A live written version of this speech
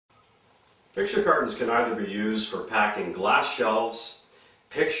Picture cartons can either be used for packing glass shelves,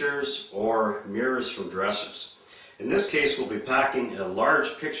 pictures, or mirrors from dressers. In this case, we'll be packing a large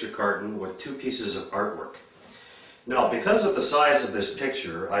picture carton with 2 pieces of artwork. Now, because of the size of this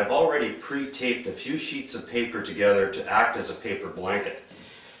picture, I've already pre-taped a few sheets of paper together to act as a paper blanket.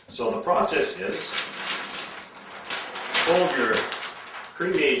 So the process is, fold your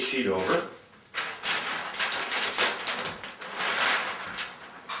pre-made sheet over,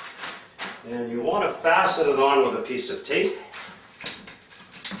 and you want to fasten it on with a piece of tape.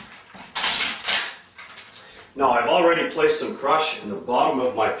 Now, I've already placed some crush in the bottom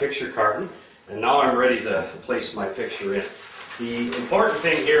of my picture carton, and now I'm ready to place my picture in. The important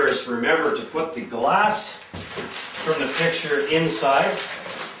thing here is to remember to put the glass from the picture inside,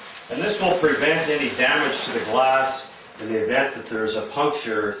 and this will prevent any damage to the glass in the event that there's a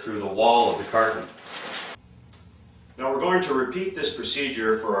puncture through the wall of the carton. Now we're going to repeat this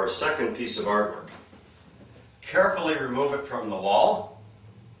procedure for our second piece of artwork. Carefully remove it from the wall.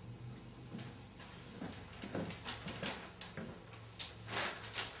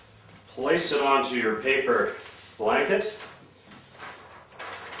 Place it onto your paper blanket.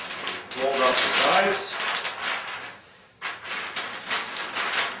 Fold up the sides.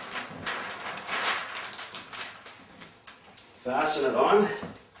 Fasten it on.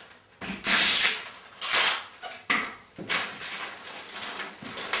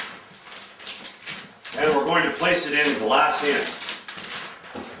 And we're going to place it in glass in.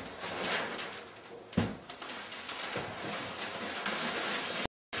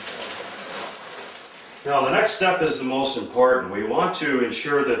 Now the next step is the most important. We want to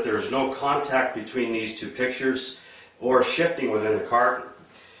ensure that there's no contact between these 2 pictures or shifting within the carton.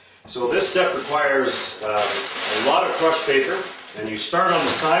 So this step requires a lot of crushed paper, and you start on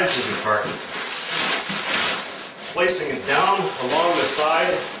the sides of your carton, placing it down along the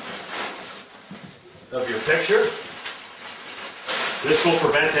side of your picture. This will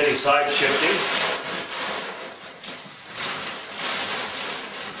prevent any side shifting.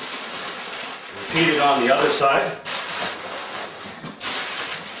 Repeat it on the other side.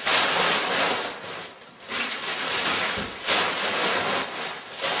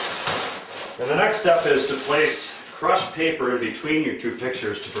 And the next step is to place crushed paper in between your 2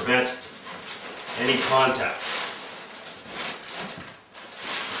 pictures to prevent any contact.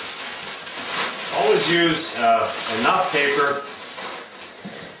 Always use enough paper.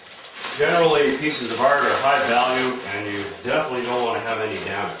 Generally, pieces of art are high value, and you definitely don't want to have any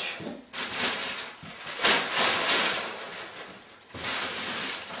damage.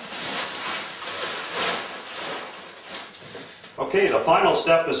 Okay, the final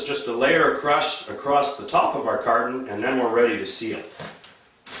step is just to layer crush across the top of our carton, and then we're ready to seal.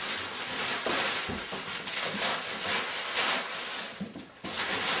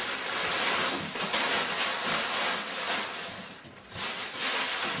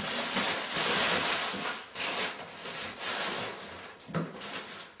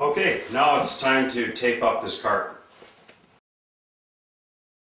 Okay, now it's time to tape up this carton.